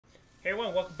Hey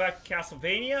everyone, welcome back to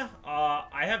Castlevania.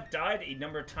 I have died a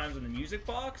number of times on the music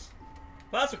box,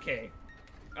 but that's okay.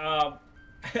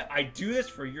 I do this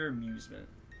for your amusement.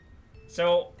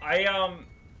 So, okay,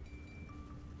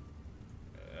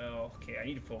 I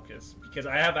need to focus, because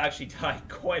I have actually died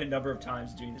quite a number of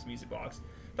times doing this music box.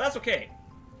 But that's okay.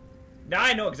 Now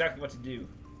I know exactly what to do.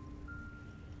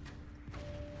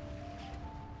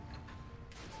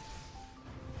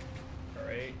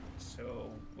 Alright,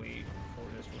 so wait for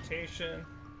this rotation.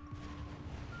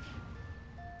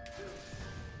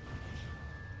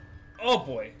 Oh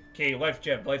boy. Okay, life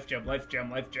gem, life gem, life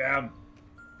gem, life gem.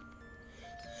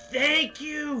 Thank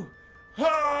you!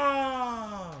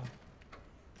 Ah!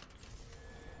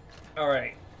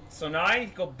 Alright, so now I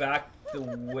need to go back the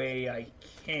way I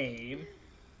came.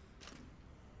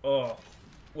 Oh,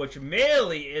 which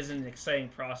merely is an exciting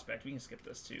prospect. We can skip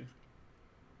this too.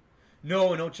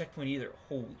 No, no checkpoint either.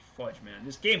 Holy fudge, man.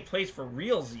 This game plays for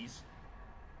realsies.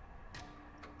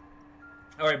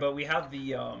 Alright, but we have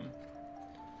the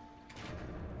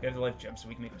life gem, so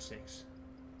we can make mistakes.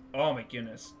 Oh my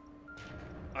goodness.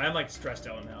 I am like stressed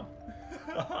out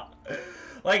now.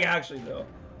 Like actually though.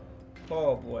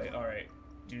 Oh boy, alright.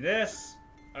 Do this.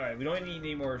 Alright, we don't need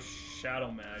any more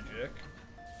shadow magic.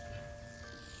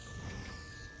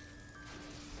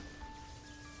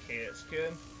 Okay, that's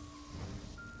good.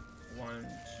 1, 2.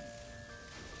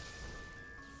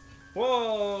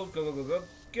 Whoa! Go, go, go, go,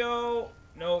 go!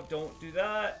 No, don't do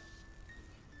that.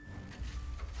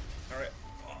 Alright.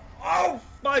 Oh,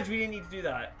 fudge! We didn't need to do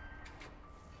that.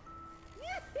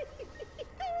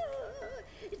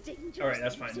 Alright,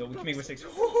 that's fine. No, we can make mistakes.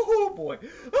 Oh, boy.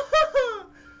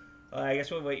 I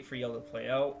guess we'll wait for yellow to play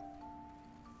out.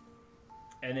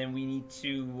 And then we need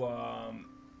to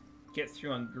get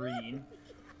through on green.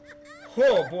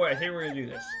 Oh, boy. I think we're going to do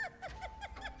this.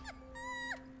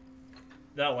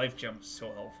 That life gem is so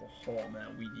helpful. Oh,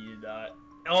 man. We needed that.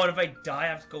 Oh, and if I die, I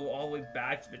have to go all the way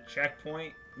back to the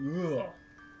checkpoint. Ugh.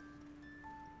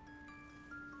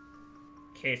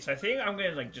 Okay, so I think I'm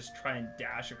going to, like, just try and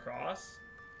dash across.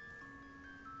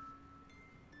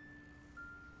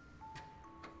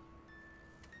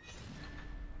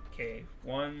 Okay,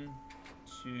 1,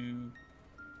 2,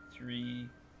 3,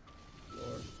 4.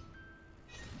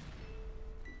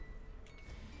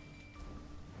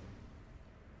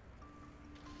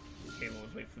 Okay, we'll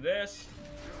just wait for this.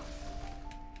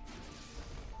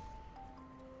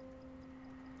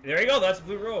 There you go, that's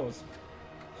blue rose.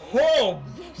 Oh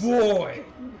boy!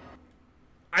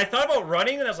 I thought about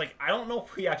running and I was like, I don't know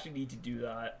if we actually need to do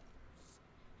that.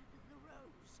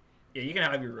 Yeah, you can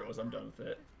have your rose, I'm done with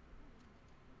it.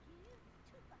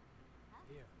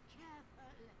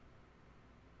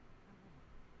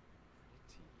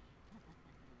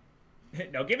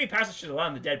 Now give me past the shit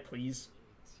on the dead, please.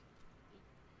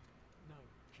 No,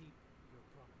 keep your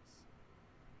promise.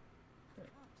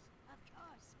 Of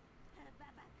course.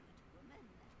 Baba, good woman.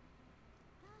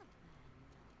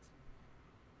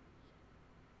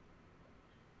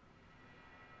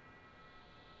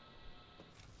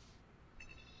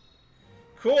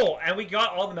 Cool, and we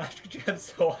got all the magic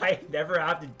gems, so I never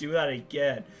have to do that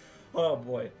again. Oh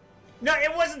boy. No,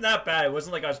 it wasn't that bad. It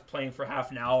wasn't like I was playing for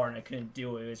half an hour and I couldn't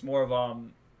do it. It was more of,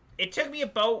 it took me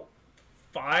about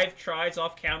 5 tries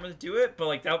off camera to do it, but,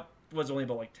 like, that was only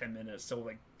about, like, 10 minutes, so,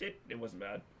 like, it wasn't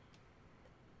bad.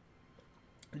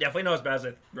 Definitely not as bad as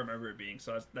I remember it being,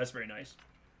 so that's very nice.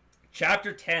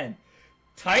 Chapter 10.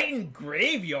 Titan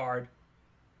Graveyard.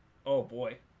 Oh,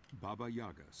 boy. Baba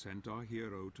Yaga sent our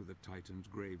hero to the Titan's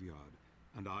graveyard,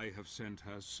 and I have sent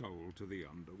her soul to the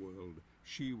underworld.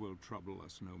 She will trouble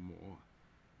us no more.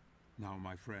 Now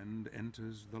my friend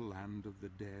enters the land of the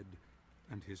dead,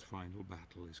 and his final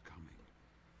battle is coming.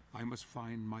 I must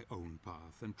find my own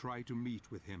path and try to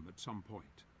meet with him at some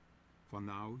point. For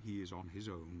now he is on his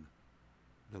own.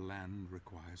 The land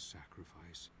requires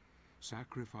sacrifice.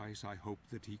 Sacrifice I hope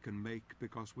that he can make,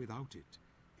 because without it,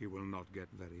 he will not get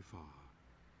very far.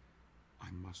 I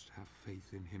must have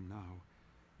faith in him now.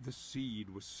 The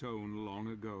seed was sown long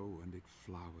ago, and it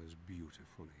flowers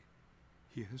beautifully.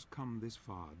 He has come this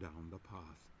far down the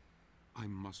path. I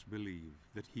must believe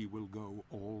that he will go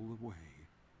all the way.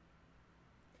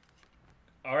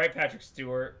 Alright, Patrick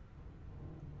Stewart.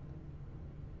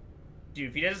 Dude,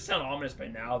 if he doesn't sound ominous by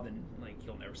now, then, like,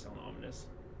 he'll never sound ominous.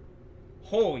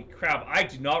 Holy crap, I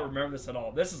do not remember this at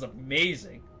all. This is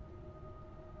amazing.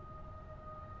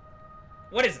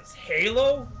 What is this,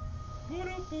 Halo?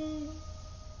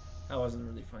 That wasn't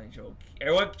a really funny joke.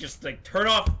 Everyone just, like, turn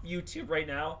off YouTube right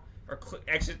now, or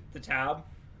exit the tab,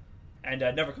 and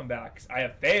never come back, 'cause I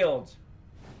have failed.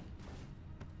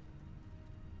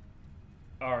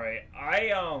 Alright,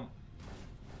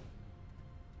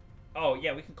 Oh,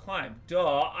 yeah, we can climb.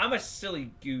 Duh, I'm a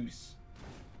silly goose.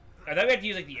 I thought we had to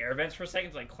use, like, the air vents for a second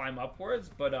to, like, climb upwards,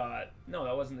 but, no,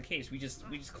 that wasn't the case. We just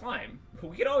climb.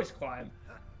 We could always climb.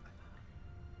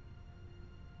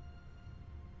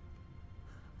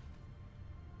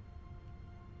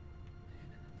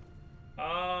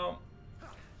 Oh,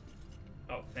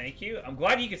 thank you. I'm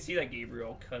glad you could see that,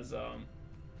 Gabriel, because,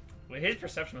 well, his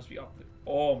perception must be off.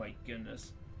 Oh, my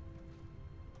goodness.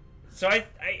 So I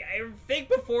think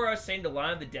before I was saying the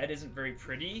Line of the Dead isn't very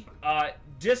pretty,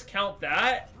 discount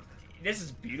that. This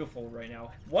is beautiful right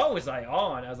now. What was I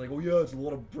on? I was like, oh yeah, it's a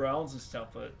lot of browns and stuff,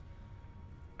 but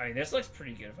I mean, this looks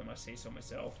pretty good if I must say so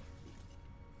myself.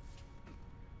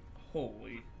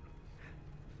 Holy.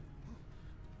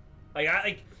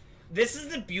 Like, this is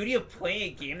the beauty of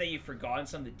playing a game that you've forgotten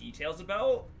some of the details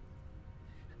about.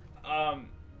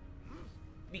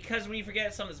 Because when you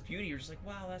forget some of this beauty, you're just like,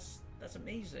 wow, that's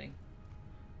amazing.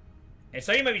 And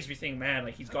so you might just be thinking, man,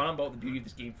 like, he's gone on about the beauty of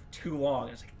this game for too long.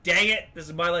 And it's like, dang it, this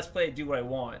is my Let's Play to do what I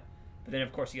want. But then,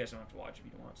 of course, you guys don't have to watch if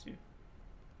you don't want to.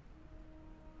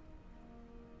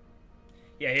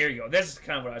 Yeah, here you go. This is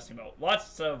kind of what I was thinking about.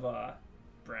 Lots of,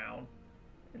 brown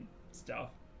and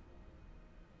stuff.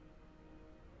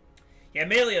 Yeah,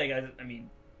 mainly, like, I mean,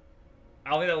 I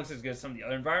don't think that looks as good as some of the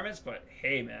other environments, but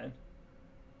hey, man.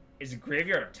 It's a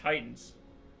graveyard of titans.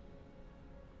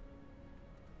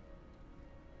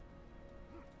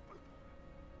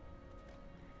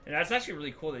 And that's actually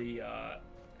really cool that he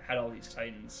had all these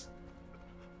titans.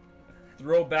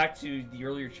 Throw back to the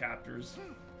earlier chapters.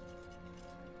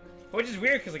 Which is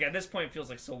weird, because like at this point it feels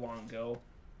like so long ago.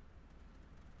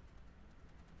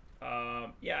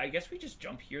 Yeah, I guess we just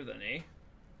jump here then, eh?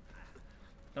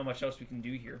 Not much else we can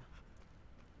do here.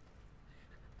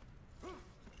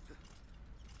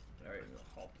 Alright,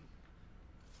 halt.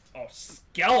 Oh,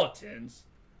 skeletons!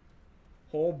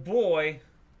 Oh boy!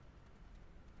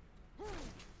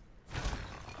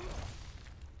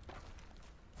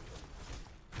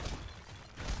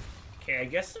 Okay, I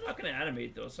guess I'm not gonna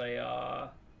animate those. I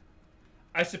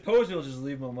suppose we'll just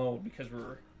leave them alone because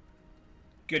we're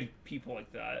good people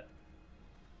like that.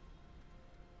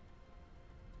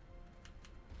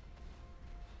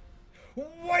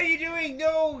 What are you doing?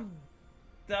 No!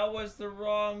 That was the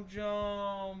wrong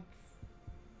jump.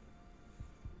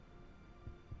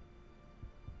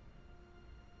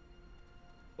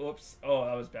 Oops. Oh,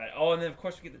 that was bad. Oh, and then of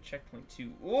course we get the checkpoint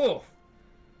too. Oof!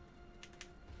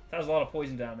 That was a lot of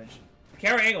poison damage. The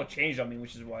camera angle changed on me,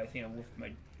 which is why I think I wolfed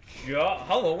my jaw.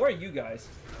 Hello, where are you guys?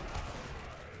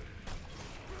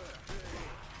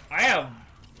 I have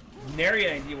nary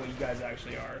idea what you guys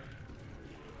actually are.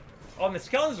 Oh, and the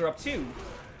skeletons are up too.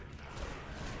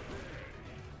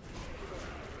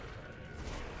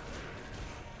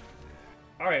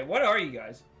 Alright, what are you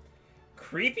guys?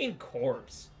 Creeping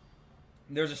corpse.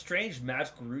 There's a strange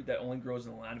magical root that only grows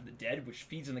in the land of the dead, which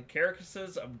feeds on the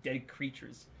carcasses of dead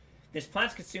creatures. This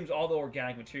plant consumes all the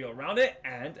organic material around it,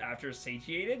 and, after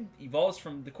satiated, evolves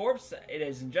from the corpse it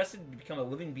is ingested to become a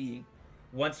living being.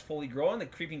 Once fully grown, the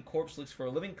creeping corpse looks for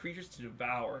living creatures to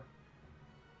devour.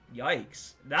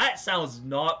 Yikes. That sounds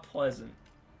not pleasant,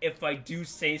 if I do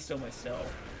say so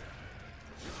myself.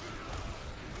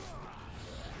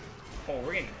 Oh,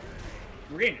 we're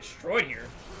getting destroyed here.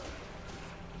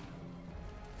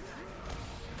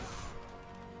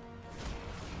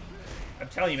 I'm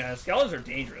telling you, man, the skeletons are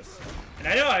dangerous. And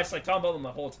I know I was like talking about them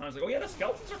the whole time. I was like, oh yeah, the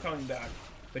skeletons are coming back.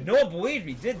 But no one believed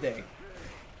me, did they?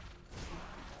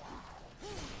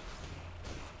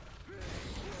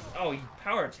 Oh, he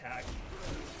power attack.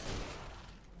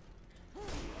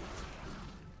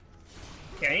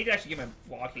 Okay, I need to actually get my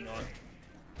blocking on.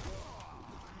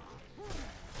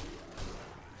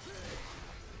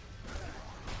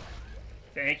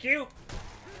 Thank you.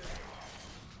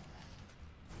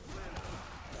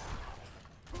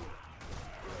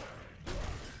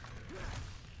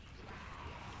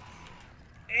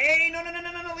 Hey, no,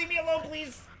 leave me alone,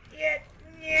 please.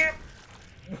 Yeah.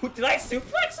 Did I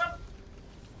suplex him?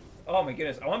 Oh my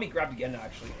goodness, I want to be grabbed again,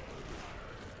 actually.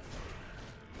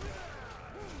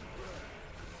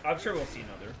 I'm sure we'll see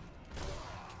another.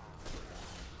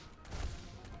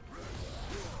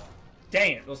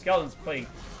 Dang it, those skeletons play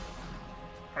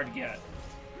hard to get.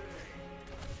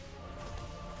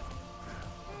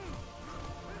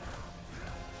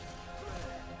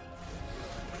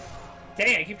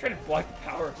 Dang, I keep trying to block the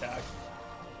power attack.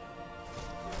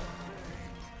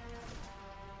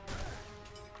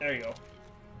 There you go.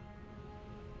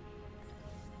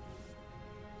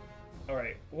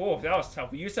 Alright. Whoa, that was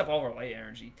tough. We used up all of our light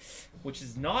energy, which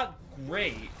is not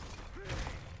great.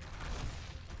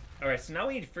 Alright, so now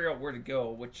we need to figure out where to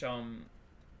go, which,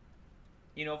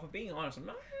 You know, if I'm being honest, I'm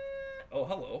not... Oh,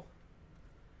 hello.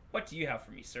 What do you have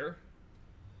for me, sir?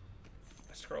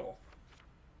 A scroll.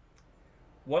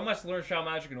 One must learn child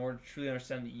magic in order to truly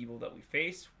understand the evil that we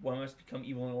face. One must become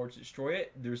evil in order to destroy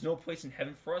it. There's no place in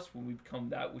heaven for us when we become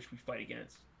that which we fight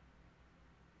against.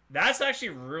 That's actually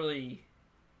really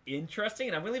interesting,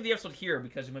 and I'm going to leave the episode here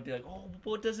because you might be like, oh,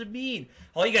 what does it mean?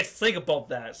 All you guys think about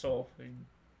that, so...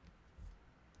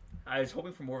 I was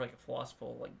hoping for more of like a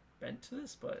philosophical like bent to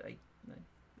this, but I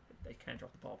kind of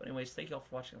dropped the ball. But anyways, thank you all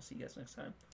for watching. I'll see you guys next time.